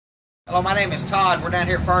Hello, my name is Todd. We're down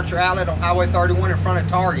here at Furniture Outlet on Highway 31 in front of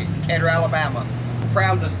Target, Decatur, Alabama. We're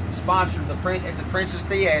proud to sponsor at the Princess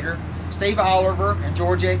Theater, Steve Oliver and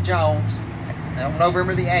Georgette Jones on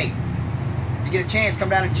November the 8th. If you get a chance, come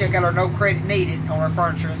down and check out our no credit needed on our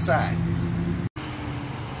furniture inside.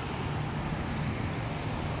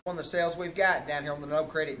 One of the sales we've got down here on the no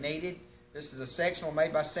credit needed. This is a sectional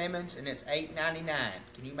made by Simmons and it's $8.99.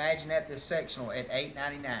 Can you imagine that, this sectional at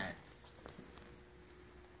 $8.99?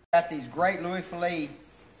 Got these great Louis Philippe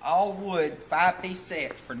all wood 5-piece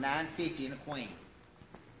sets for $9.50 and a queen.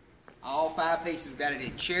 All 5 pieces. We've got it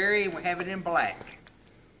in cherry and we have it in black.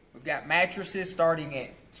 We've got mattresses starting at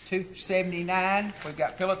 $2.79. We've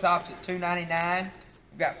got pillow tops at $2.99.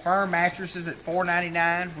 We've got firm mattresses at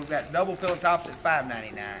 $4.99. We've got double pillow tops at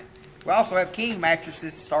 $5.99. We also have king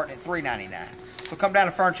mattresses starting at $3.99. So come down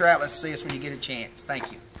to Furniture Outlet and see us when you get a chance.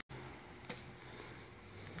 Thank you.